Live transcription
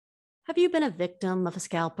Have you been a victim of a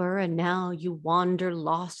scalper and now you wander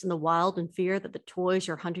lost in the wild in fear that the toys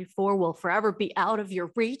you're hunting for will forever be out of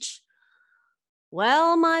your reach?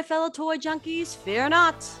 Well, my fellow toy junkies, fear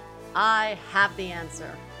not. I have the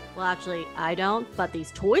answer. Well, actually, I don't, but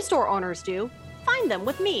these toy store owners do. Find them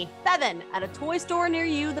with me, Bevin, at a toy store near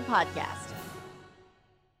you, the podcast.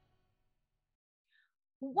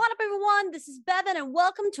 What up, everyone? This is Bevin, and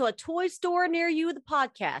welcome to A Toy Store Near You, the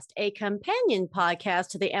podcast, a companion podcast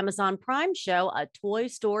to the Amazon Prime show, A Toy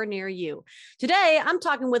Store Near You. Today, I'm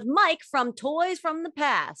talking with Mike from Toys from the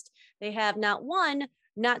Past. They have not one,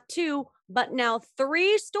 not two, but now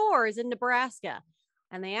 3 stores in Nebraska.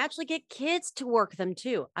 And they actually get kids to work them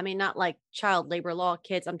too. I mean, not like child labor law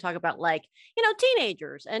kids. I'm talking about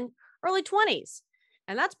teenagers and early 20s.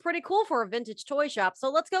 And that's pretty cool for a vintage toy shop.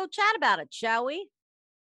 So let's go chat about it, shall we?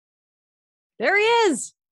 There he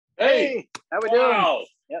is. Hey, how we doing?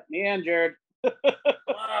 Yep, me and Jared.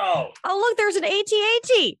 Wow. Oh, look, there's an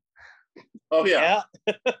AT-AT. Oh, yeah.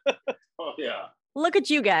 Oh, yeah. Look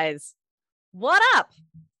at you guys. What up?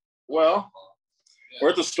 Well, we're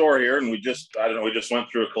at the store here, and we just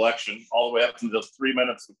went through a collection all the way up until 3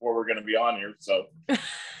 minutes before we're going to be on here. So,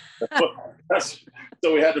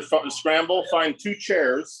 so we had to scramble, find 2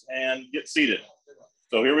 chairs, and get seated.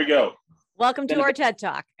 So here we go. Welcome to our TED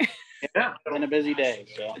Talk. Yeah, it's been a busy day.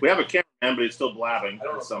 So we have a cameraman, but he's still blabbing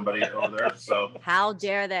with somebody over there. So how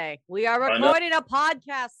dare they? We are recording a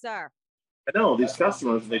podcast, sir. I know these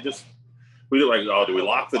customers. We do like, oh, do we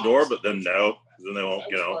lock the door? But then no, then they won't.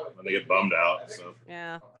 Then they get bummed out. So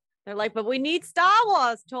yeah, they're like, but we need Star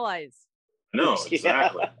Wars toys. No,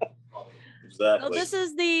 exactly. Exactly. So this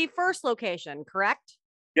is the first location, correct?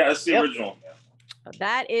 Yeah, that's the original.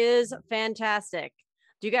 That is fantastic.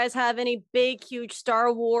 Do you guys have any big, huge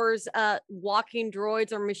Star Wars walking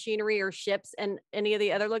droids or machinery or ships in any of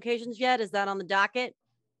the other locations yet? Is that on the docket?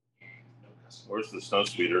 Where's the snow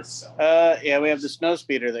speeder? Yeah, we have the snow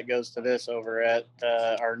speeder that goes to this over at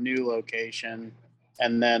our new location.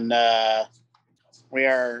 And then we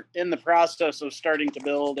are in the process of starting to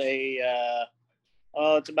build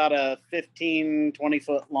it's about a 15,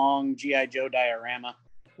 20-foot long G.I. Joe diorama.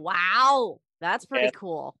 Wow, that's pretty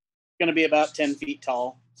cool. Going to be about 10 feet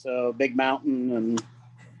tall, so big mountain,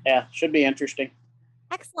 and should be interesting.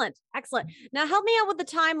 Excellent. Now help me out with the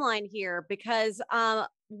timeline here, because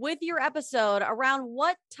with your episode, around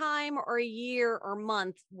what time or year or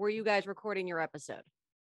month were you guys recording your episode?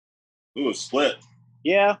 It was split.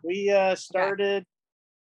 Yeah, we started.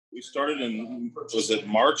 We started in, was it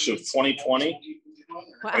March of 2020?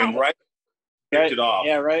 Wow. I mean, right kicked it off.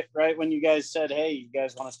 Yeah, right when you guys said, hey, you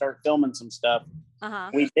guys want to start filming some stuff.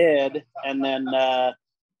 We did, and then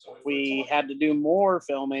we had to do more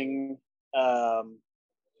filming.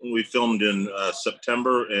 We filmed in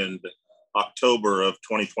September and October of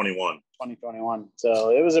 2021.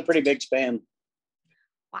 So it was a pretty big span.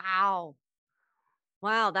 Wow,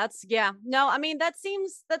 that's no, I mean that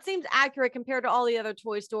seems accurate compared to all the other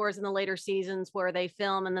toy stores in the later seasons where they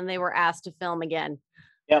film and then they were asked to film again.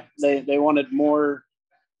 Yep, they wanted more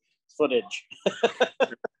footage.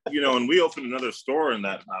 And we opened another store in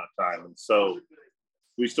that amount of time. And so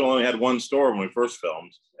we still only had 1 store when we first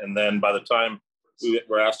filmed. And then by the time we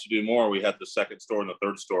were asked to do more, we had the 2nd store and the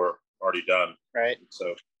 3rd store already done. Right.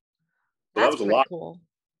 So that was a lot. Cool.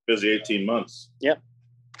 Busy 18 months. Yep.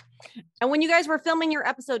 And when you guys were filming your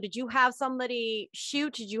episode, did you have somebody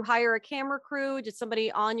shoot? Did you hire a camera crew? Did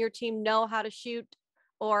somebody on your team know how to shoot?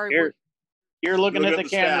 Or you're looking at the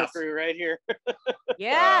camera crew right here.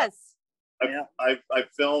 Yes. I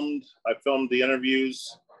filmed the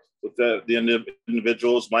interviews with the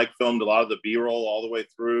individuals. Mike filmed a lot of the B-roll all the way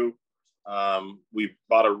through. We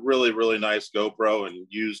bought a really, really nice GoPro and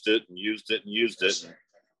used it and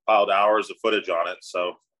piled hours of footage on it.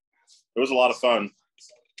 So it was a lot of fun.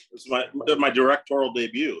 This is my directorial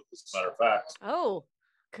debut, as a matter of fact. Oh,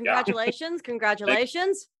 congratulations. Yeah.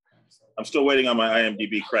 Congratulations. I'm still waiting on my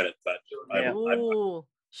IMDb credit, but Ooh,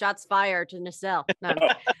 shots fired to Nacelle. No,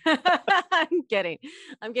 I'm kidding.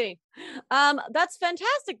 That's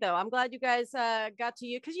fantastic, though. I'm glad you guys got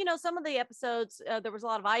to because some of the episodes there was a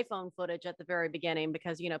lot of iPhone footage at the very beginning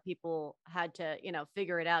because people had to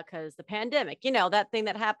figure it out because the pandemic. That thing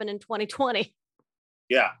that happened in 2020.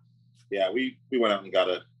 Yeah. We went out and got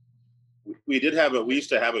we used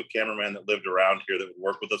to have a cameraman that lived around here that would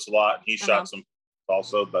work with us a lot. And he shot some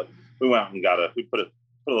also, but we went out and we put a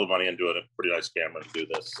little money into a pretty nice camera to do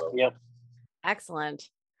this. So yep. Excellent.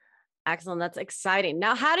 That's exciting.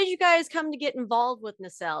 Now, how did you guys come to get involved with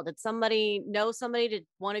Nacelle? Did somebody know somebody? Did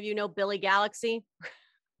one of you know Billy Galaxy?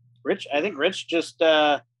 I think Rich just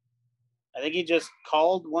I think he just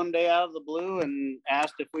called one day out of the blue and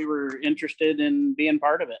asked if we were interested in being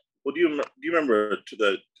part of it. Well, do you remember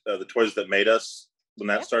the Toys That Made Us when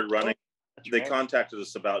that started running? They contacted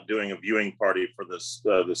us about doing a viewing party for this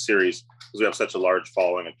series because we have such a large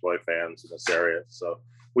following of toy fans in this area. So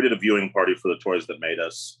we did a viewing party for the Toys That Made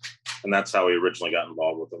Us, and that's how we originally got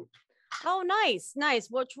involved with them. Oh, nice.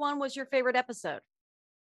 Which one was your favorite episode?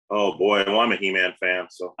 Oh boy, well, I'm a He-Man fan,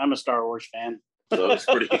 so I'm a Star Wars fan. So it's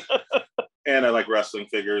pretty. And I like wrestling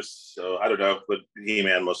figures, so I don't know, but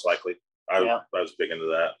He-Man most likely. I was big into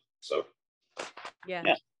that. So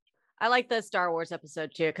yeah. I like the Star Wars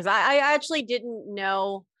episode too, because I actually didn't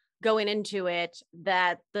know going into it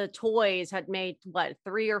that the toys had made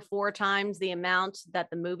 3 or 4 times the amount that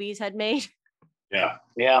the movies had made. Yeah.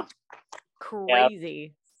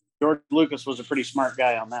 Crazy. George Lucas was a pretty smart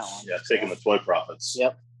guy on that one. Yeah, taking the toy profits.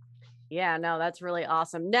 Yep. Yeah, no, that's really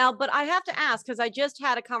awesome. Now, but I have to ask, because I just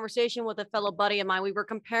had a conversation with a fellow buddy of mine. We were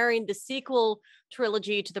comparing the sequel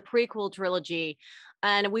trilogy to the prequel trilogy,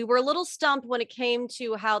 and we were a little stumped when it came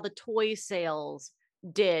to how the toy sales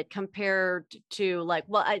did compared to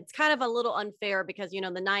it's kind of a little unfair because,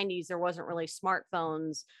 in the 90s, there wasn't really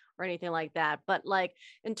smartphones or anything like that. But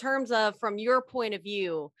in terms of from your point of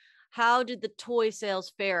view, how did the toy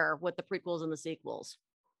sales fare with the prequels and the sequels?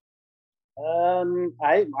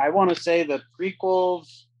 I want to say the prequels.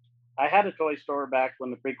 I had a toy store back when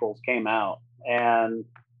the prequels came out, and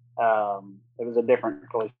it was a different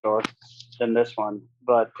toy store than this one.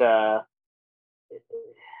 But it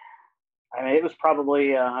was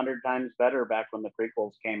probably 100 times better back when the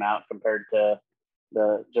prequels came out compared to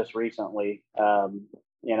the just recently.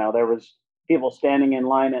 There was people standing in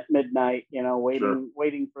line at midnight,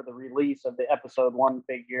 waiting for the release of the episode 1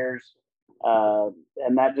 figures.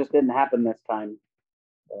 And that just didn't happen this time.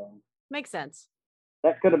 Makes sense.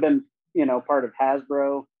 That could have been, part of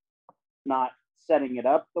Hasbro not setting it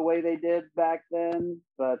up the way they did back then,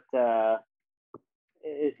 but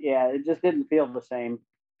it just didn't feel the same.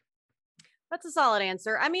 That's a solid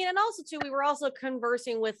answer. And also too, we were also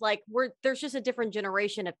conversing with there's just a different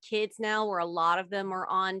generation of kids now where a lot of them are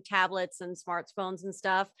on tablets and smartphones and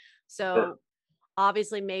stuff. So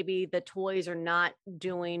obviously maybe the toys are not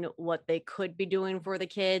doing what they could be doing for the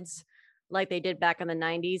kids like they did back in the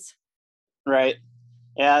 90s. Right.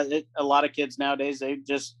 Yeah. A lot of kids nowadays, they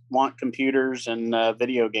just want computers and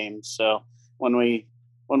video games. So when we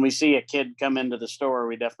see a kid come into the store,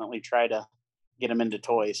 we definitely try to get them into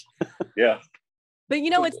toys. Yeah. But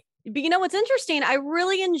what's interesting? I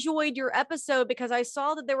really enjoyed your episode because I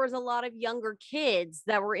saw that there was a lot of younger kids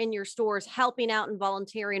that were in your stores helping out and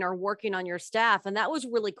volunteering or working on your staff. And that was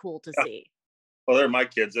really cool to see. Well, they're my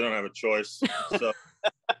kids. They don't have a choice. So,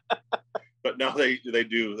 but no, they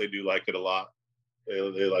do like it a lot. They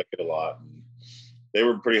like it a lot. They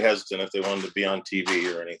were pretty hesitant if they wanted to be on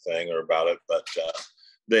TV or anything or about it, but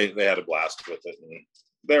they had a blast with it, and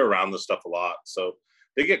they're around this stuff a lot. So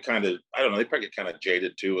they get kind of, I don't know, they probably get kind of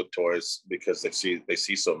jaded too with toys because they see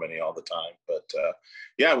so many all the time. But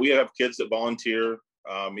yeah, we have kids that volunteer.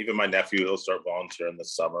 Even my nephew, he'll start volunteering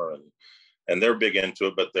this summer, and they're big into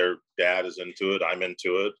it, but their dad is into it. I'm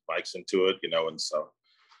into it. Mike's into it, and so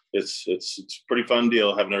it's a pretty fun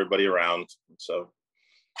deal having everybody around. So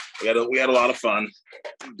we had a lot of fun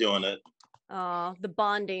doing it. The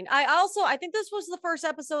bonding. I think this was the first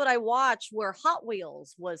episode I watched where Hot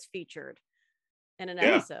Wheels was featured in an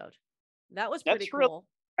episode. That was pretty cool.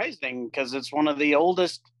 Really surprising because it's one of the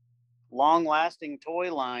oldest long-lasting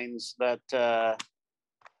toy lines that's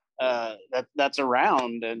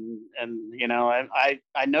around, and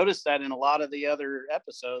I noticed that in a lot of the other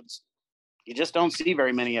episodes you just don't see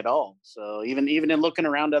very many at all. So even in looking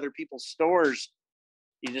around other people's stores,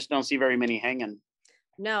 you just don't see very many hanging.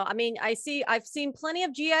 No, I've seen plenty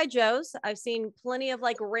of G.I. Joes. I've seen plenty of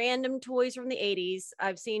random toys from the 80s.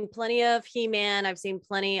 I've seen plenty of He-Man. I've seen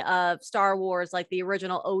plenty of Star Wars, like the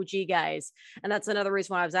original OG guys. And that's another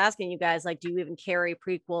reason why I was asking you guys, do you even carry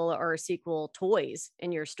prequel or sequel toys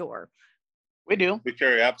in your store? We do. We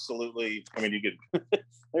carry absolutely. You could.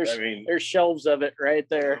 There's shelves of it right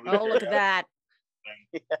there. Oh, look at that.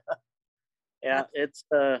 Yeah.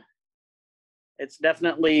 It's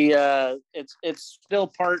definitely it's still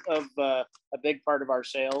part of a big part of our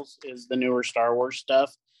sales is the newer Star Wars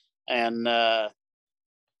stuff, and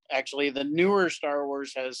actually the newer Star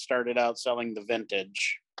Wars has started out selling the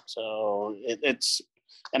vintage. So it's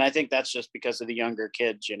and I think that's just because of the younger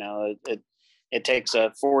kids. It takes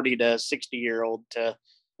a 40 to 60-year-old to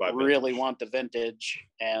really want the vintage,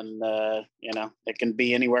 and it can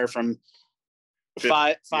be anywhere from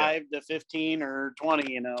five to 15 or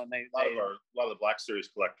 20, and they a lot of the Black Series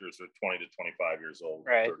collectors are 20 to 25 years old,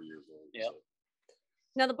 right. 30 years old. Yeah. So.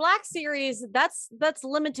 Now the Black Series, that's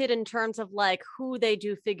limited in terms of like who they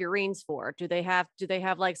do figurines for. Do they have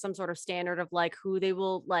like some sort of standard of like who they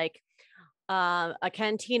will like a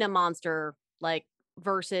Cantina monster like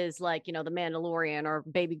versus like, the Mandalorian or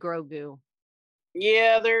Baby Grogu?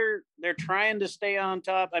 Yeah, they're trying to stay on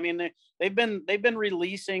top. I mean, they've been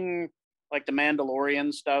releasing, like, the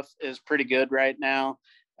Mandalorian stuff is pretty good right now,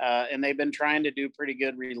 and they've been trying to do pretty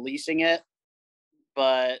good releasing it.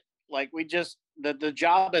 But like the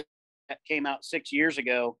job that came out 6 years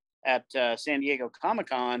ago at San Diego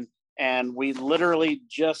Comic-Con, and we literally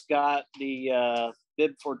just got the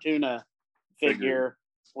Bib Fortuna figure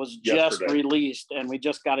was just released, and we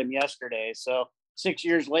just got him yesterday. So 6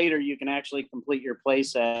 years later, you can actually complete your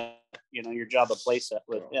playset, your Jabba playset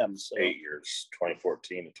with him. So 8 years,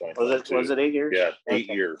 2014 to 2022. Was it 8 years? Yeah, 8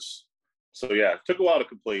 years. So yeah, it took a while to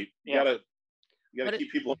complete. You gotta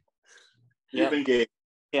keep people engaged.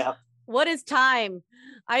 Yeah. What is time?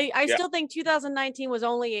 I still think 2019 was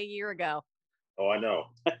only a year ago. Oh, I know.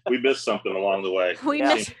 We missed something along the way. We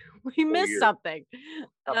missed something.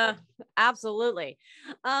 Absolutely.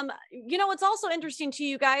 What's also interesting too,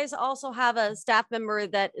 you guys also have a staff member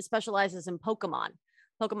that specializes in Pokemon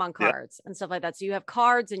cards and stuff like that. So you have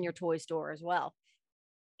cards in your toy store as well.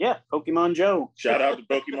 Yeah, Pokemon Joe. Shout out to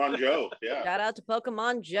Pokemon Joe. Yeah. Shout out to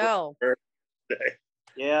Pokemon Joe.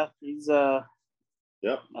 Yeah, he's not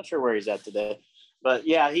sure where he's at today. But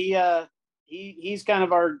yeah, he's kind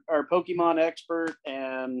of our Pokemon expert,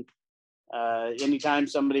 and anytime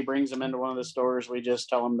somebody brings him into one of the stores, we just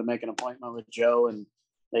tell them to make an appointment with Joe, and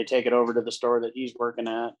they take it over to the store that he's working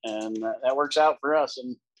at, and that works out for us.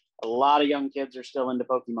 And a lot of young kids are still into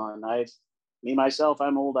Pokemon. Myself,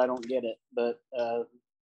 I'm old, I don't get it, but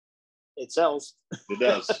it sells. It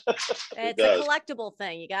does. It's a collectible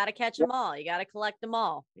thing. You got to catch them all. You got to collect them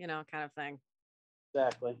all, kind of thing.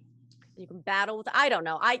 Exactly. You can battle with, I don't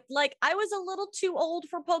know. I was a little too old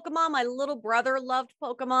for Pokemon. My little brother loved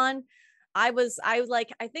Pokemon. I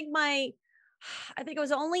think I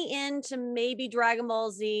was only into maybe Dragon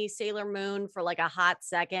Ball Z, Sailor Moon for like a hot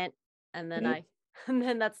second. And then and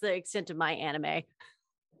then that's the extent of my anime.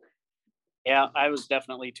 Yeah, I was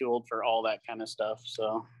definitely too old for all that kind of stuff.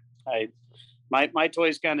 So my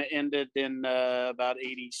toys kind of ended in about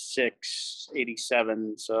 86,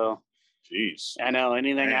 87. So jeez, I know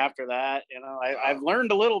anything after that, I've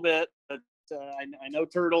learned a little bit, but I know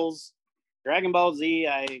Turtles. Dragon Ball Z,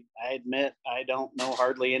 I admit I don't know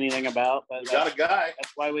hardly anything about. But we got a guy.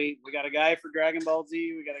 That's why we got a guy for Dragon Ball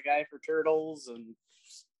Z. We got a guy for Turtles, and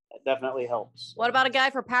that definitely helps. What about a guy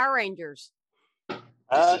for Power Rangers?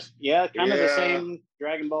 Yeah, kind of the same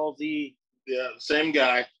Dragon Ball Z. Yeah, same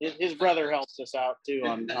guy. His brother helps us out too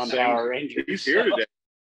on Power Rangers. He's here today.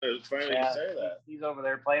 It's funny you say that. He's over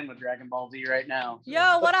there playing with Dragon Ball Z right now. So.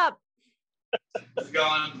 Yo, what up? How's it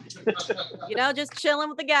going? Just chilling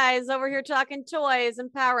with the guys over here talking toys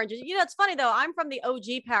and Power Rangers. It's funny though. I'm from the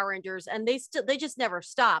OG Power Rangers, and they just never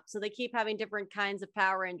stop. So they keep having different kinds of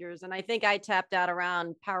Power Rangers. And I think I tapped out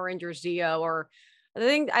around Power Rangers Zeo, or I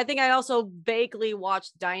think I also vaguely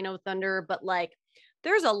watched Dino Thunder. But like,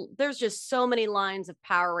 there's just so many lines of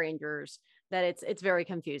Power Rangers that it's very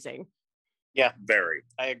confusing. Yeah, very.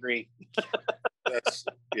 I agree.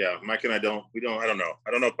 Mike and I don't know. I don't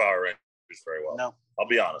know Power Rangers very well. No, I'll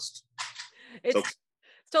be honest. It's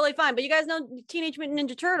totally fine. But you guys know Teenage Mutant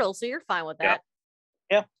Ninja Turtles, so you're fine with that.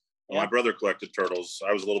 Yeah. Well, my brother collected Turtles.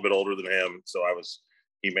 I was a little bit older than him, so I was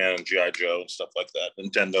He-Man and G.I. Joe and stuff like that.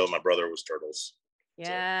 Nintendo, my brother was Turtles.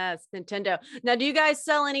 Yes, so. Nintendo. Now, do you guys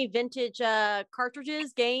sell any vintage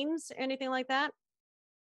cartridges, games, anything like that?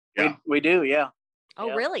 Yeah, we do. Yeah. Oh,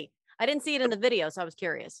 yeah. Really? I didn't see it in the video, so I was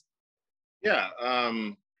curious. Yeah.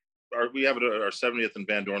 We have it at our 70th and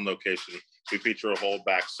Van Dorn location. We feature a whole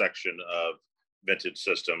back section of vintage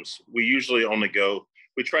systems. We usually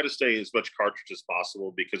we try to stay as much cartridge as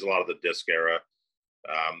possible because a lot of the disc era,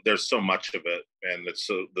 there's so much of it, and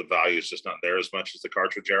the value is just not there as much as the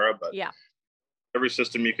cartridge era. But yeah, every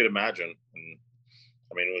system you could imagine. And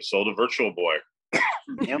I mean, we sold a Virtual Boy.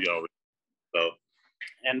 Yep.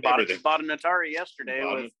 And bought an Atari yesterday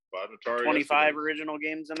with 25 original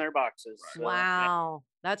games in their boxes. Right. So, wow,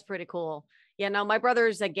 that's pretty cool. Yeah, no, my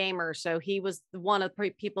brother's a gamer, so he was one of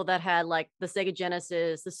the people that had like the Sega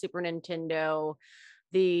Genesis, the Super Nintendo,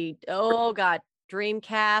 the Dreamcast,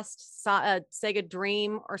 Sega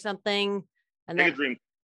Dream or something. And Sega Dream.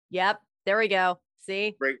 Yep, there we go.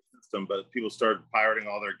 See, great system, but people started pirating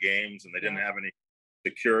all their games, and they didn't have any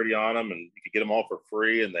security on them, and you could get them all for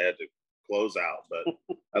free, and they had to close out.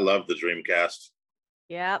 But I love the Dreamcast.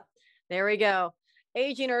 Yep. There we go.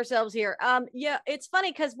 Aging ourselves here. Yeah, it's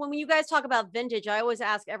funny because when you guys talk about vintage, I always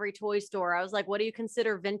ask every toy store, I was like, what do you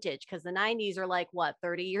consider vintage? Because the 90s are like, what,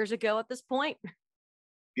 30 years ago at this point?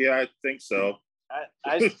 Yeah, I think so.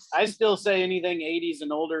 I still say anything 80s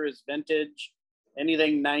and older is vintage.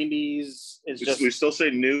 Anything 90s is just. We still say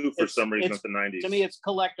new for some reason at the 90s. To me, it's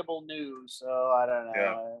collectible new. So I don't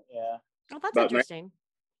know. Yeah. Oh, that's interesting.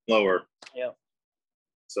 Lower. Yeah.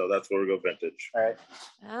 So that's where we go vintage. All right.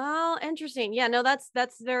 Oh, interesting. Yeah, no, that's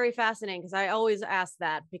very fascinating because I always ask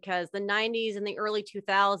that because the 90s and the early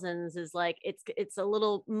 2000s is like it's a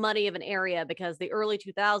little muddy of an area because the early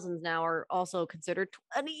 2000s now are also considered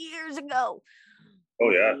 20 years ago. Oh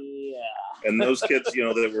yeah. Yeah. And those kids,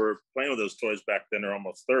 that were playing with those toys back then are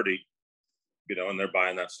almost 30, and they're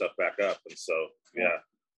buying that stuff back up. And so, yeah,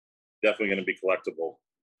 definitely going to be collectible.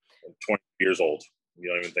 20 years old. You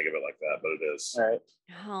don't even think of it like that, but it is. All right.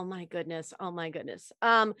 Oh my goodness. Oh my goodness.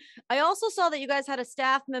 I also saw that you guys had a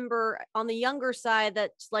staff member on the younger side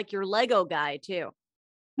that's like your Lego guy too.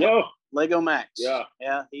 No, Lego Max. Yeah.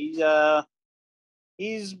 Yeah.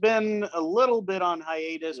 He's been a little bit on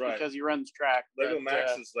hiatus because he runs track. Lego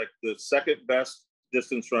Max is like the second best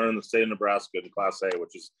distance runner in the state of Nebraska in Class A,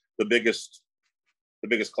 which is the biggest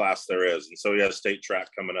class there is. And so he has state track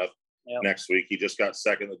coming up next week. He just got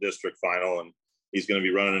second in the district final, and he's going to be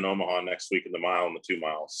running in Omaha next week in the mile and the 2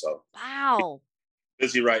 miles. So wow,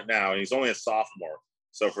 busy right now, and he's only a sophomore.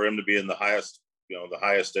 So for him to be in the highest,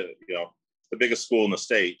 the biggest school in the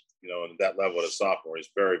state, and that level as a sophomore, he's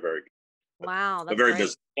very, very good. Wow, that's very great.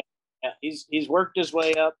 busy. Yeah, he's worked his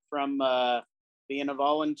way up from being a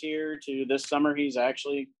volunteer to this summer. He's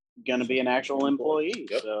actually going to be an actual employee.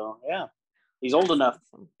 Yep. So yeah, he's old enough.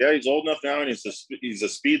 Yeah, he's old enough now, and he's a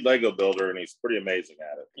speed Lego builder, and he's pretty amazing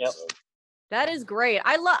at it. Yep. So. That is great.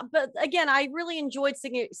 But again, I really enjoyed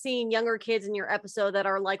seeing younger kids in your episode that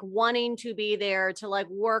are like wanting to be there to like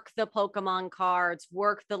work the Pokemon cards,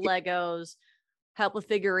 work the Legos, help with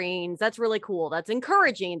figurines. That's really cool. That's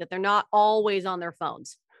encouraging that they're not always on their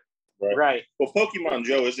phones. Right. Well, Pokemon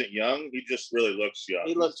Joe isn't young. He just really looks young.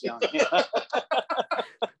 He looks young. Yeah.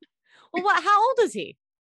 Well, how old is he?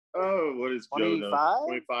 Oh, what is 25? Joe now?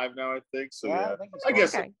 25 now, I think. So yeah, I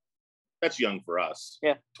guess that's young for us.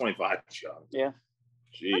 Yeah. 25 is young. Yeah.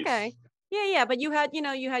 Jeez. Okay. Yeah. But you had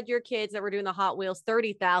your kids that were doing the Hot Wheels,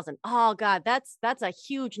 30,000. Oh God, that's a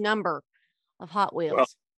huge number of Hot Wheels. Well,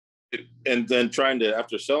 and then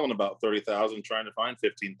after selling about 30,000, trying to find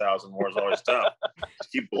 15,000 more is always tough to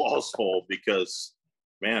keep the walls full because,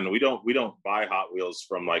 man, we don't buy Hot Wheels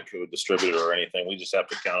from like a distributor or anything. We just have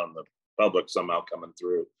to count on the public somehow coming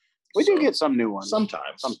through. We do get some new ones.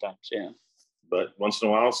 Sometimes, yeah. But once in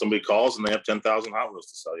a while, somebody calls and they have 10,000 Hot Wheels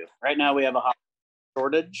to sell you. Right now, we have a Hot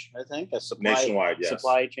shortage. I think nationwide, yes.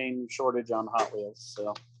 Supply chain shortage on Hot Wheels.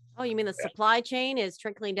 So. Oh, you mean the supply chain is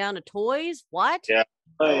trickling down to toys? What? Yeah.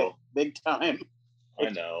 Oh, big time. I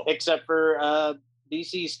know. Except for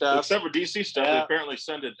DC stuff. They apparently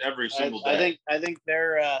send it every single day. I think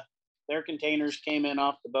their containers came in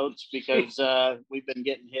off the boats because we've been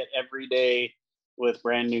getting hit every day with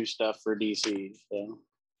brand new stuff for DC. So.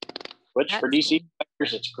 Which for DC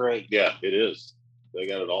collectors, it's great. Yeah, it is. They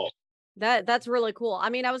got it all. That's really cool. I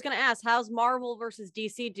mean, I was going to ask, how's Marvel versus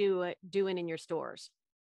DC doing in your stores?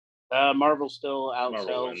 Marvel still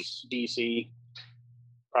outsells DC,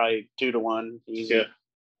 probably 2-1. Easy.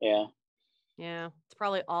 Yeah. It's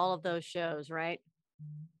probably all of those shows, right?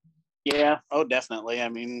 Yeah. Oh, definitely. I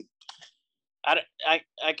mean,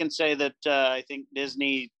 I can say that I think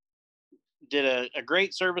Disney did a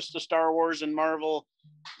great service to Star Wars and Marvel,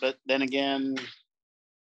 but then again,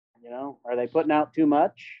 are they putting out too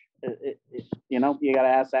much? You got to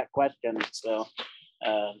ask that question. So,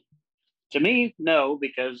 to me, no,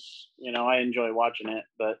 because I enjoy watching it.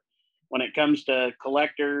 But when it comes to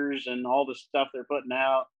collectors and all the stuff they're putting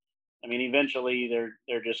out, I mean, eventually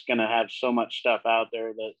they're just going to have so much stuff out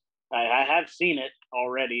there that I have seen it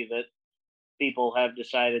already that people have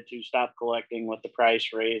decided to stop collecting with the price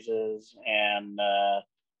raises and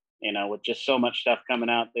with just so much stuff coming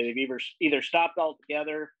out, they've either stopped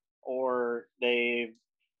altogether or they've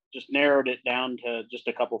just narrowed it down to just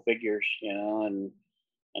a couple figures, and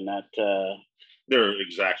that their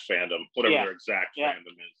exact fandom, whatever their exact fandom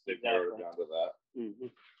is, they've narrowed it down to that. Mm-hmm.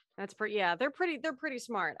 That's pretty. Yeah, they're pretty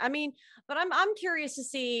smart. I mean, but I'm curious to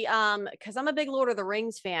see because I'm a big Lord of the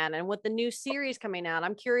Rings fan, and with the new series coming out,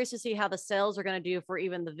 I'm curious to see how the sales are going to do for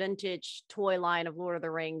even the vintage toy line of Lord of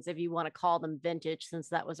the Rings, if you want to call them vintage, since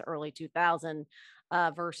that was early 2000,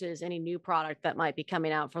 versus any new product that might be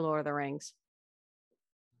coming out for Lord of the Rings.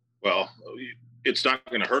 Well, it's not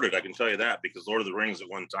going to hurt it, I can tell you that, because Lord of the Rings at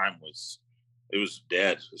one time was it was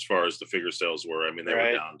dead as far as the figure sales were. I mean, they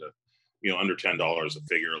were down to, under $10 a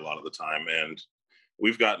figure a lot of the time. And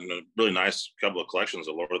we've gotten a really nice couple of collections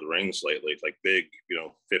of Lord of the Rings lately, like big,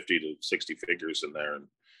 50 to 60 figures in there. And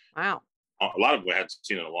wow, a lot of them I hadn't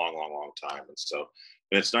seen in a long, long, long time. And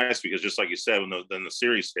it's nice because just like you said, then the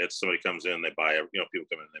series hits, somebody comes in, they buy, people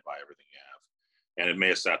come in and they buy everything you have. And it may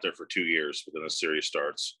have sat there for 2 years, but then the series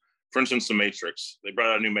starts. For instance, the Matrix. They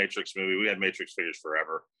brought out a new Matrix movie. We had Matrix figures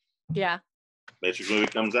forever. Yeah. Matrix movie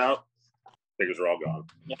comes out, figures are all gone.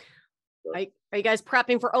 Yeah. So. Are you guys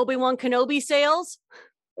prepping for Obi-Wan Kenobi sales?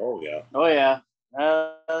 Oh yeah. Oh yeah.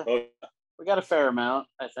 We got a fair amount,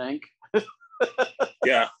 I think.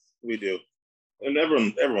 Yeah, we do, and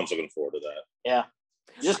everyone's looking forward to that. Yeah,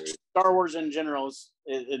 just Star Wars in general.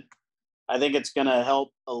 I think it's going to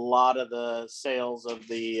help a lot of the sales of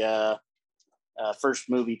the first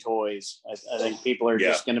movie toys. I think people are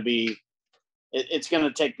just going to be. It's going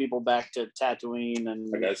to take people back to Tatooine, and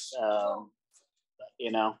I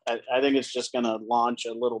think it's just going to launch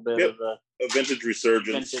a little bit of a vintage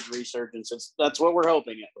resurgence. That's what we're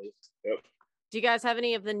hoping, at least. Yep. Do you guys have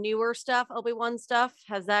any of the newer stuff, Obi-Wan stuff?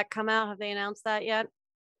 Has that come out? Have they announced that yet?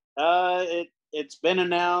 It's been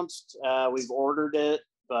announced. We've ordered it,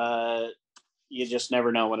 but you just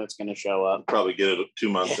never know when it's going to show up. We'll probably get it 2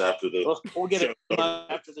 months after the. We'll get it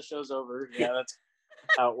after the show's over. Yeah, that's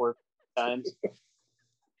how it works sometimes.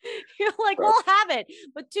 You're like, we'll have it,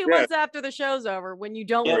 but 2 months after the show's over, when you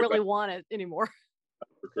don't really want it anymore.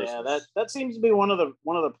 Yeah, that seems to be one of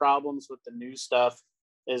the problems with the new stuff.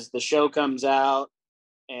 Is the show comes out,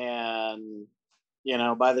 and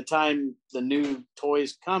by the time the new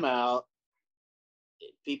toys come out,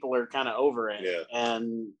 people are kind of over it. Yeah.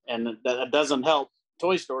 And that doesn't help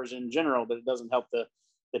toy stores in general, but it doesn't help the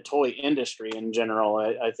toy industry in general.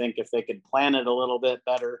 I think if they could plan it a little bit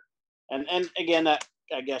better, and again, that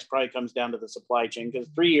I guess probably comes down to the supply chain, because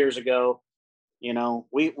 3 years ago,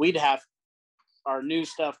 we'd have our new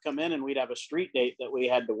stuff come in, and we'd have a street date that we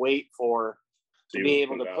had to wait for to be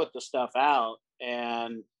able to put the stuff out.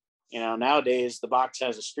 And nowadays the box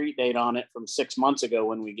has a street date on it from 6 months ago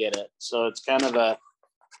when we get it. So it's kind of I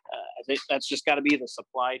think that's just got to be the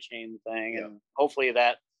supply chain thing. And hopefully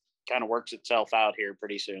that kind of works itself out here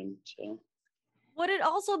pretty soon. So would it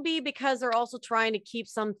also be because they're also trying to keep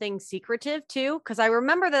something secretive too? Because I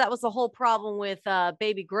remember that was the whole problem with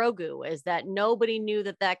Baby Grogu, is that nobody knew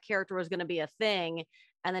that character was going to be a thing.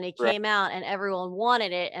 And then he came out and everyone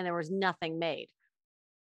wanted it, and there was nothing made.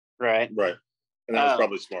 Right. And that was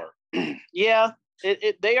probably smart. Yeah,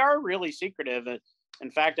 they are really secretive.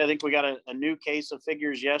 In fact, I think we got a new case of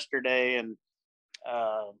figures yesterday, and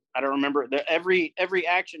I don't remember. Every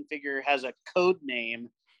action figure has a code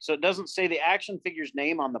name, so it doesn't say the action figure's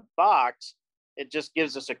name on the box. It just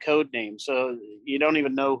gives us a code name, so you don't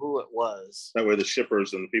even know who it was. That way, the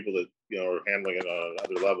shippers and the people that are handling it on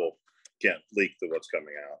another level can't leak what's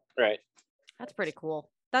coming out. Right. That's pretty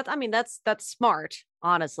cool. That's smart,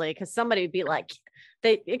 honestly, because somebody would be like,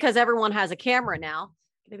 because everyone has a camera now,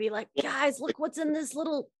 they'd be like, guys, look what's in this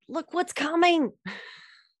look what's coming.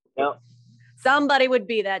 Yep. Somebody would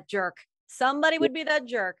be that jerk.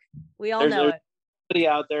 We all know it. Somebody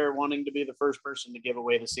out there wanting to be the first person to give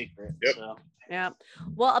away the secret. Yep. So. Yeah.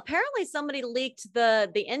 Well, apparently somebody leaked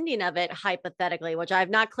the ending of it, hypothetically, which I have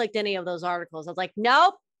not clicked any of those articles. I was like,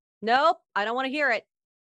 nope, I don't want to hear it.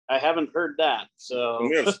 I haven't heard that. So and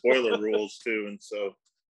we have spoiler rules too, and so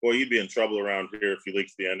you'd be in trouble around here if you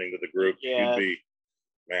leaked the ending to the group. Yeah.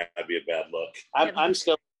 That'd be a bad look. I'm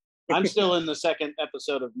still in the second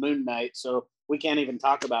episode of Moon Knight, so we can't even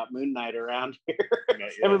talk about Moon Knight around here.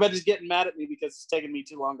 Everybody's getting mad at me because it's taking me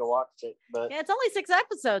too long to watch it. But it's only 6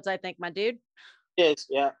 episodes, I think, my dude. It is,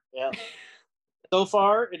 yeah. So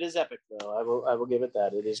far, it is epic, though. I will give it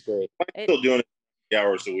that. It is great. I'm still doing it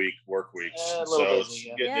hours a week, work weeks.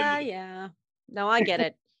 Busy, yeah. No, I get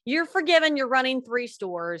it. You're forgiven. You're running 3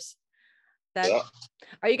 stores.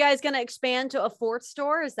 Are you guys going to expand to a 4th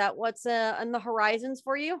store? Is that what's on the horizons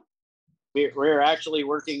for you? We're actually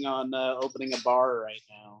working on opening a bar right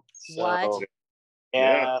now. So, what?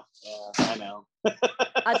 Yeah, I know.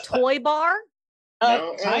 A toy bar?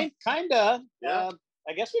 Kinda. Yeah.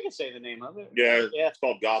 I guess we could say the name of it. Yeah. It's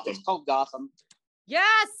called Gotham. It's called Gotham.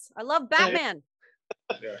 Yes, I love Batman.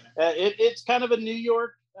 It's kind of a New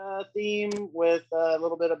York theme with a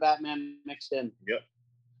little bit of Batman mixed in. Yep.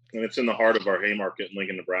 And it's in the heart of our Haymarket in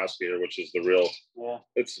Lincoln, Nebraska, here, which is the real. Yeah.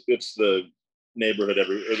 It's the neighborhood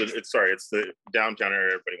it's the downtown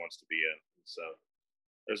area everybody wants to be in. So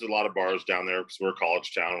there's a lot of bars down there because we're a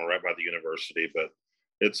college town. We're right by the university, but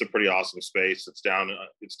It's a pretty awesome space. It's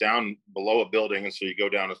down below a building, and so you go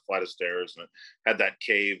down a flight of stairs, and it had that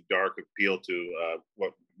cave, dark appeal to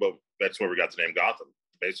what that's where we got the name Gotham,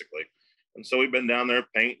 basically. And so we've been down there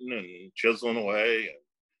painting and chiseling away and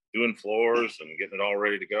doing floors and getting it all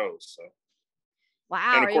ready to go. So,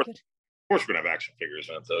 wow. And of course, we're gonna have action figures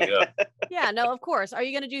in it, though. Yeah. Yeah, no, of course. Are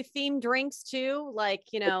you gonna do themed drinks too? Like,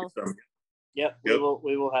 Yep.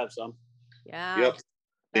 We will have some. Yeah. Yep. That's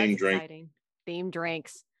Themed drink. exciting. Themed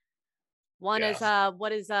drinks. One Yeah. is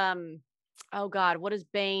what is oh God, what is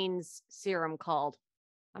Bane's serum called?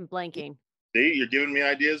 I'm blanking. See, you're giving me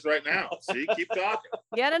ideas right now. See, keep talking.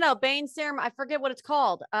 Yeah, no, Bane's serum. I forget what it's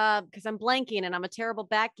called. Because I'm blanking and I'm a terrible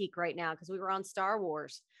back geek right now because we were on Star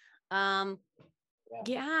Wars.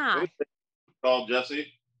 Yeah. Called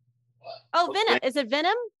Jesse. Oh, Venom. Is it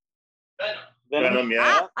Venom? Venom,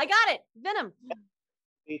 yeah. I got it. Venom.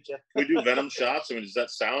 We do Venom shots. I mean, does that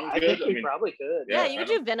sound I good? think we probably could. Yeah, you could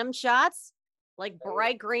do Venom shots, like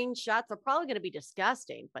bright green shots. They're probably going to be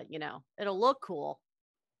disgusting, but it'll look cool.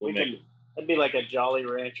 It'd be like a Jolly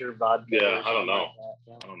Rancher vodka. Yeah, I don't know.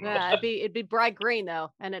 Like I don't know. Yeah, it'd be bright green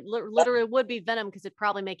though, and it literally would be venom because it'd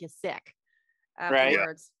probably make you sick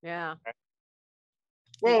afterwards. Right. Yeah.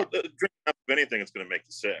 Well, drinking up of anything, it's going to make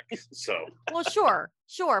you sick. So. Well, sure,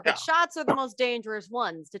 but shots are the most dangerous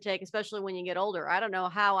ones to take, especially when you get older. I don't know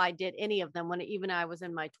how I did any of them when I was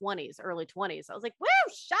in my 20s, early 20s. I was like, "Woo,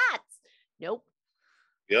 shots!" Nope.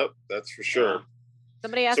 Yep, that's for sure.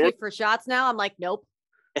 Somebody asked me for shots now. I'm like, nope.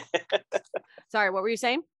 Sorry, what were you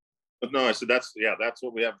saying? But no, I said that's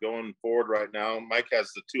what we have going forward right now. Mike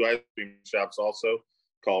has the 2 ice cream shops also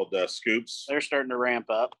called Scoops. They're starting to ramp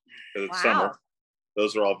up. It's summer.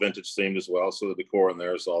 Those are all vintage themed as well. So the decor in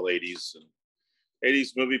there is all 80s and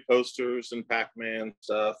 80s movie posters and Pac-Man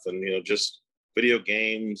stuff and just video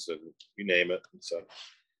games and you name it. And so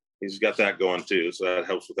he's got that going too. So that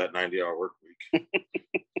helps with that 90-hour work week.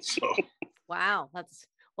 So wow,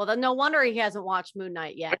 then no wonder he hasn't watched Moon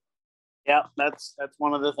Knight yet. Yeah, that's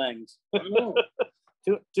one of the things. I know.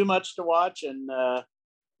 too much to watch and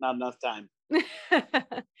not enough time.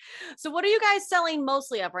 So what are you guys selling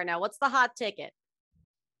mostly of right now? What's the hot ticket?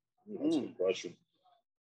 That's a good question.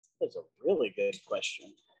 That's a really good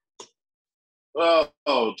question.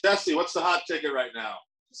 Oh, Jesse, what's the hot ticket right now?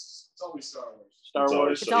 It's always Star Wars. Star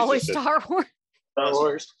Wars. It's always Star Wars. Star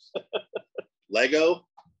Wars. Lego.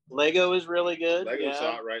 Lego is really good. Lego's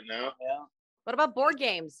hot right now. Yeah. What about board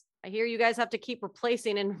games? I hear you guys have to keep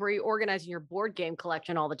replacing and reorganizing your board game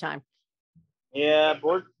collection all the time. Yeah,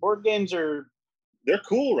 board games they're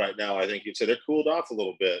cool right now. I think you'd say they're cooled off a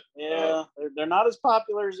little bit. Yeah, they're not as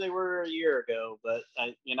popular as they were a year ago, but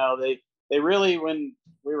they really, when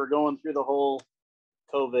we were going through the whole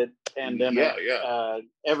COVID pandemic,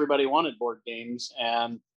 everybody wanted board games,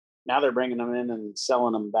 and now they're bringing them in and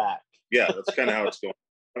selling them back. Yeah, that's kind of how it's going.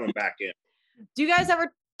 Coming back in. Do you guys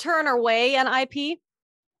ever turn away an IP?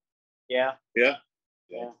 Yeah.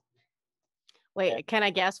 Wait, can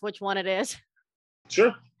I guess which one it is?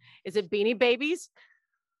 Sure. Is it Beanie Babies?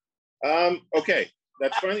 Okay.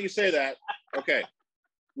 That's funny that you say that. Okay.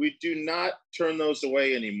 We do not turn those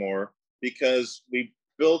away anymore because we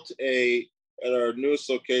built at our newest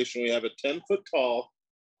location, we have a 10-foot tall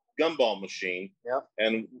gumball machine. Yep.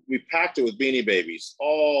 And we packed it with Beanie Babies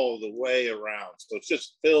all the way around. So it's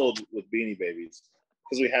just filled with Beanie Babies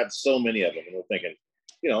because we had so many of them. And we're thinking,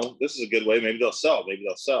 this is a good way. Maybe they'll sell.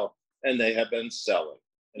 And they have been selling.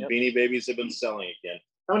 And Beanie Babies have been selling again.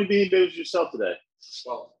 How many Beanie Babies did you sell today?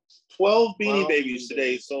 12 Beanie Babies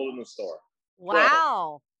today sold in the store.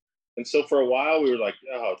 Wow. 12. And so for a while we were like,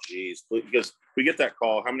 oh, geez, because we get that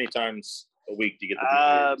call. How many times a week do you get the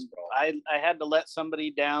Beanie Babies call? I had to let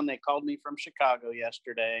somebody down. They called me from Chicago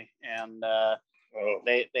yesterday, and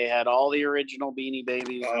they had all the original Beanie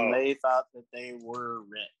Babies, and they thought that they were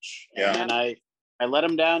rich. Yeah. And I let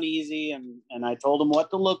them down easy, and I told them what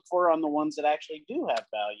to look for on the ones that actually do have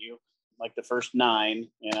value, like the first 9,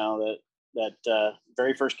 that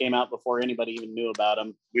very first came out before anybody even knew about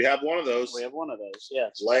them. We have one of those.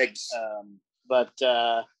 Yes. Legs. But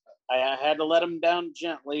I had to let him down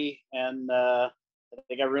gently, and I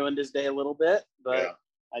think I ruined his day a little bit, but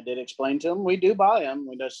I did explain to him, we do buy them.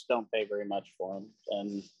 We just don't pay very much for them.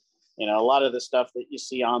 And, a lot of the stuff that you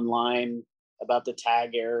see online about the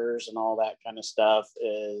tag errors and all that kind of stuff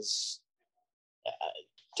is,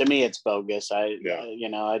 to me, it's bogus. I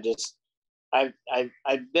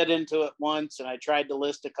bit into it once, and I tried to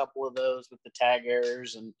list a couple of those with the tag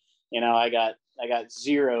errors, and I got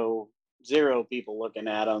zero people looking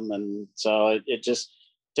at them, and so it just,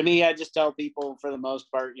 to me, I just tell people, for the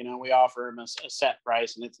most part, we offer them a set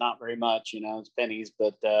price, and it's not very much, it's pennies,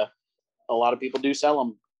 but a a lot of people do sell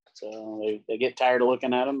them. So they get tired of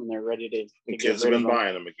looking at them and they're ready to kids have been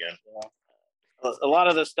buying them again. A lot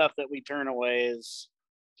of the stuff that we turn away is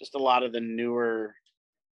just a lot of the newer,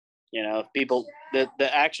 people,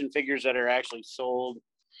 the action figures that are actually sold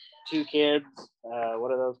to kids.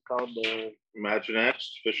 What are those called? The Imaginext,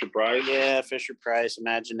 Fisher Price. Yeah, Fisher Price,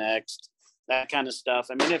 Imaginext, that kind of stuff.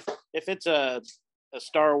 I mean, if it's a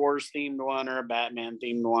Star Wars themed one or a Batman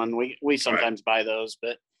themed one, we sometimes buy those,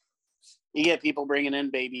 but you get people bringing in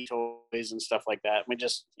baby toys and stuff like that. We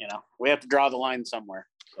just, we have to draw the line somewhere.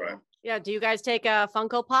 Right. Yeah. Do you guys take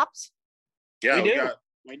Funko Pops? Yeah,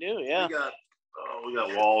 we do. Yeah. We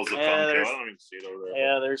got walls of Funko. I don't even see it over there.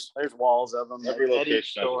 Yeah, there's walls of them. Every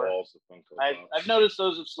location has walls of Funko. I've noticed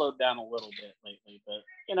those have slowed down a little bit lately, but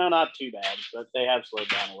not too bad. But they have slowed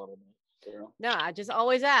down a little bit. So. No, I just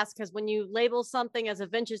always ask because when you label something as a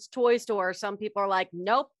vintage toy store, some people are like,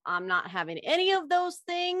 "Nope, I'm not having any of those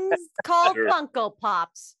things called Funko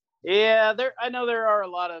Pops." Yeah, I know there are a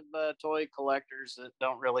lot of toy collectors that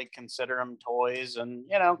don't really consider them toys, and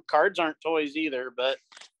cards aren't toys either. But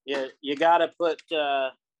you gotta put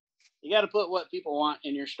what people want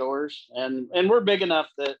in your stores, and we're big enough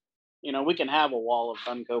that we can have a wall of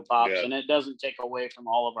Funko Pops, and it doesn't take away from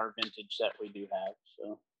all of our vintage that we do have.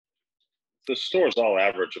 So the stores all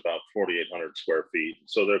average about 4,800 square feet,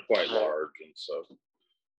 so they're quite large, and so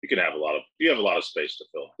you can have a lot of space to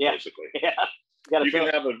fill. Basically, you can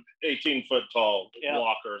have an 18-foot tall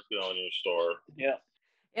locker, in your store. Yeah,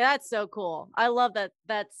 that's so cool. I love that.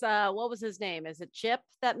 That's what was his name? Is it Chip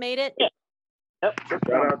that made it? Yeah. Yep.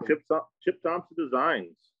 Shout out Chip Thompson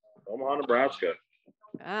Designs, Omaha, Nebraska.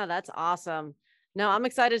 Ah, that's awesome. No, I'm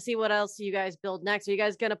excited to see what else you guys build next. Are you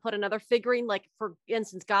guys going to put another figurine, like for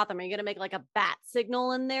instance, Gotham? Are you going to make like a bat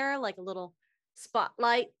signal in there, like a little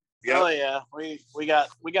spotlight? Yep. Oh yeah, we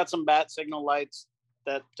got some bat signal lights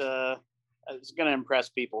that is going to impress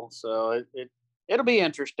people. So it'll be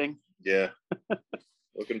interesting. Yeah,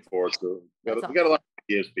 looking forward to it. We got a lot of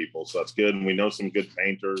ideas, people, so that's good, and we know some good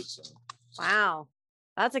painters. Wow.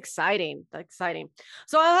 That's exciting. That's exciting.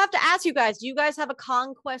 So I'll have to ask you guys, do you guys have a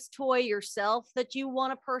Conquest toy yourself that you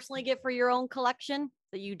want to personally get for your own collection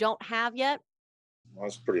that you don't have yet? I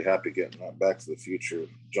was pretty happy getting that Back to the Future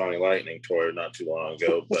Johnny Lightning toy not too long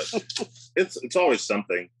ago, but it's always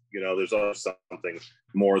something, there's always something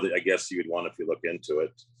more that I guess you would want if you look into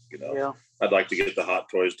it. I'd like to get the Hot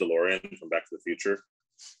Toys DeLorean from Back to the Future.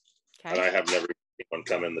 Okay. And I have never seen one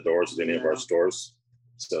come in the doors at any of our stores.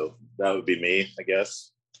 So that would be me, I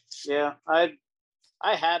guess. Yeah, I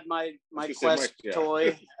had my Quest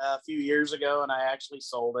toy a few years ago, and I actually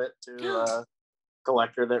sold it to a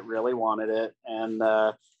collector that really wanted it, and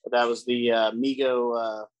that was the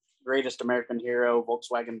Mego Greatest American Hero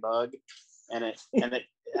Volkswagen Bug, and it.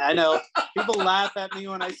 I know people laugh at me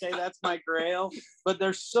when I say that's my grail, but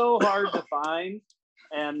they're so hard to find,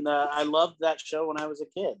 and I loved that show when I was a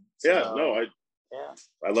kid. So,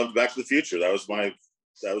 I loved Back to the Future. That was my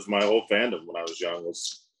whole fandom when I was young,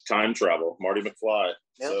 was time travel, Marty McFly.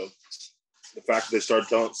 Yep. So the fact that they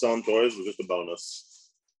started selling toys was just a bonus.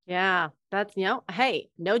 Yeah, that's, hey,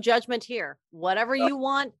 no judgment here. Whatever you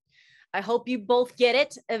want. I hope you both get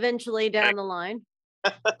it eventually down the line.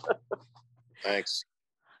 Thanks.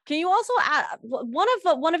 Can you also add,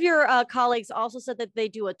 one of your colleagues also said that they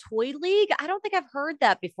do a toy league? I don't think I've heard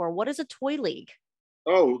that before. What is a toy league?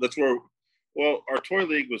 Oh, our toy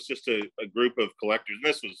league was just a group of collectors.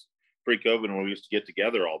 And this was pre-COVID when we used to get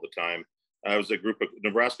together all the time.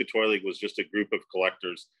 Nebraska Toy League was just a group of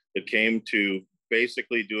collectors that came to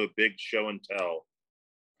basically do a big show and tell,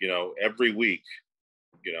 every week,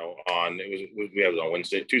 we have it on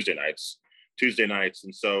Tuesday nights.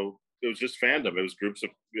 And so it was just fandom. It was groups of,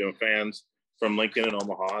 fans from Lincoln and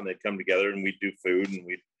Omaha, and they'd come together and we'd do food and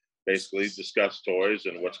we'd basically discuss toys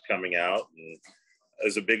and what's coming out. And it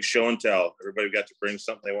was a big show and tell. Everybody got to bring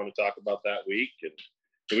something they want to talk about that week. And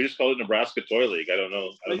so we just called it Nebraska Toy League. I don't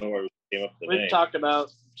know where we came up with the name. We've talked about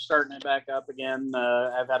starting it back up again.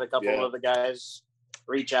 I've had a couple of the guys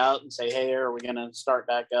reach out and say, hey, are we going to start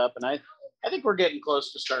back up? And I think we're getting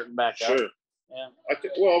close to starting back up. Sure. Yeah.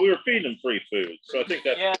 We were feeding them free food. So I think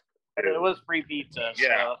that's... Yeah, it was free pizza.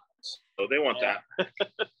 Yeah. So they want that.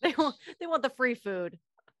 They want the free food.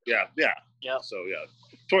 Yeah. So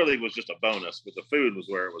Toy League was just a bonus, but the food was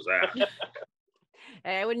where it was at.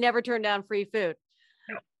 I would never turn down free food.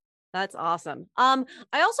 No. That's awesome. I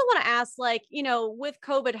also want to ask, with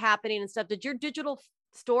COVID happening and stuff, did your digital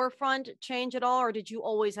storefront change at all, or did you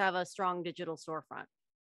always have a strong digital storefront?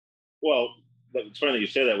 Well, it's funny that you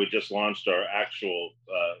say that. We just launched our actual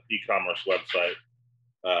e-commerce website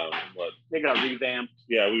What? They got revamped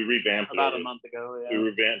Yeah, we revamped about it. a month ago. We Yeah.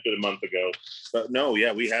 revamped it a month ago. But no,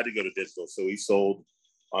 yeah, we had to go to digital. So we sold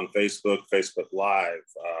on Facebook, Facebook Live.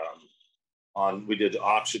 We did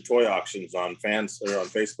toy auctions on fans or on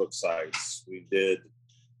Facebook sites. We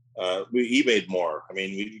eBayed more. I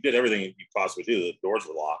mean, we did everything you possibly do. The doors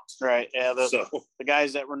were locked. Right. Yeah. The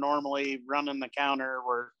guys that were normally running the counter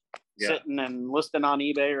were sitting and listing on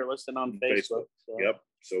eBay or listing on Facebook. So. Yep.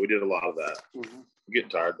 So we did a lot of that. Mm-hmm. I'm getting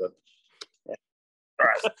tired, but all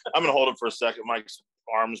right. I'm gonna hold him for a second. Mike's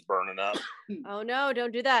arm's burning up. Oh no,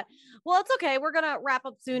 don't do that. Well, it's okay. We're gonna wrap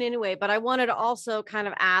up soon anyway. But I wanted to also kind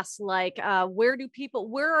of ask, like, where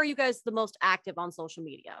are you guys the most active on social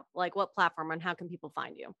media? Like, what platform and how can people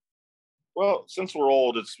find you? Well, since we're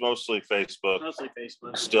old, it's mostly Facebook. Mostly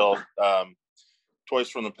Facebook. Still, Toys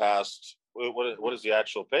from the Past. What is the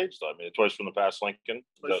actual page though? I mean, Toys from the Past Lincoln.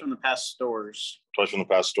 Toys from the Past stores. Toys from the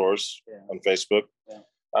Past stores on Facebook.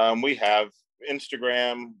 Yeah. We have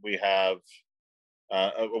Instagram. We have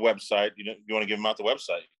a website. You want to give them out the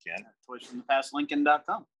website? You can.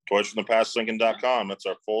 Toysfromthepastlincoln.com. Toysfromthepastlincoln.com. That's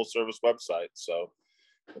our full service website. So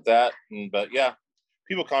with that, but yeah,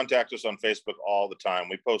 people contact us on Facebook all the time.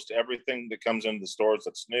 We post everything that comes into the stores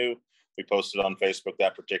that's new. We post it on Facebook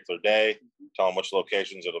that particular day, tell them which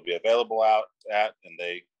locations it'll be available out at, and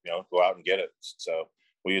they, go out and get it. So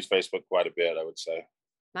we use Facebook quite a bit, I would say.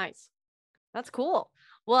 Nice. That's cool.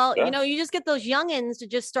 Well, you just get those youngins to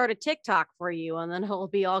just start a TikTok for you, and then you'll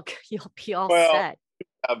be all set.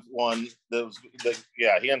 Have one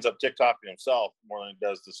he ends up TikToking himself more than he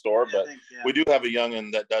does the store, but we do have a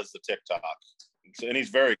youngin that does the TikTok, and he's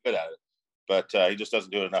very good at it, but he just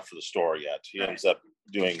doesn't do it enough for the store yet. He ends up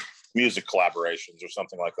doing music collaborations or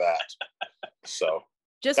something like that. So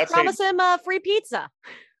just promise him free pizza.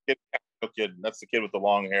 Kid, that's the kid with the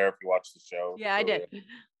long hair. If you watch the show, yeah, I did.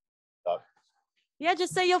 Yeah,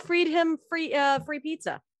 just say you'll feed him free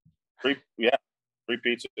pizza. Free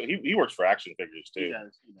pizza. He works for action figures too. He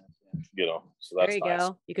does, yeah. So that's there you nice.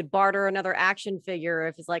 go. You could barter another action figure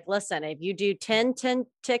if it's like, listen, if you do 10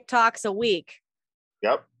 TikToks a week.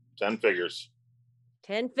 Yep, 10 figures.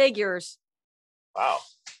 10 figures. Wow.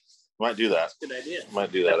 Might do that. Good idea.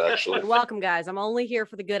 Might do that actually. You're welcome, guys. I'm only here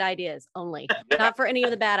for the good ideas, only. Not for any of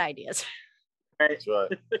the bad ideas. That's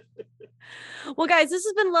right. Well, guys, this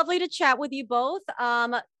has been lovely to chat with you both.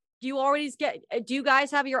 Do you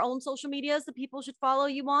guys have your own social medias that people should follow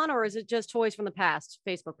you on, or is it just Toys from the Past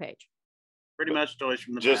Facebook page? Pretty much Toys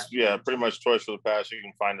from the Past. Yeah, pretty much Toys from the Past. You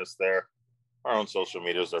can find us there. Our own social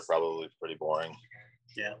medias are probably pretty boring.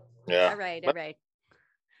 Yeah. All right.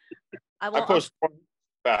 I post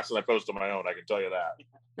fast and I post on my own. I can tell you that.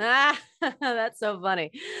 That's so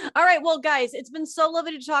funny. All right. Well, guys, it's been so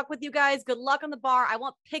lovely to talk with you guys. Good luck on the bar. I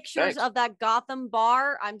want pictures of that Gotham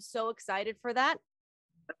bar. I'm so excited for that.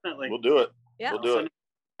 Definitely. We'll do it. Yeah. We'll do it.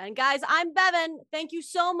 And guys, I'm Bevin. Thank you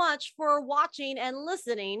so much for watching and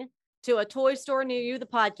listening to A Toy Store Near You, the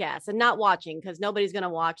podcast, and not watching, because nobody's going to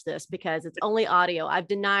watch this because it's only audio. I've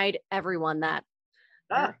denied everyone that.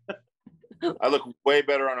 I look way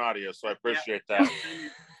better on audio, so I appreciate that.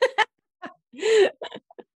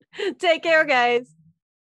 Take care, guys.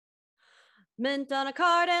 Mint on a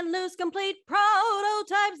card and loose complete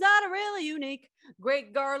prototypes that are really unique.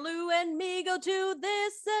 Great Garloo and me go to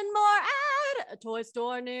this and more at A Toy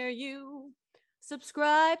Store Near You.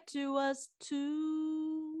 Subscribe to us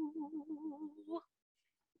too.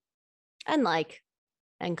 And like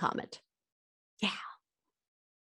and comment. Yeah.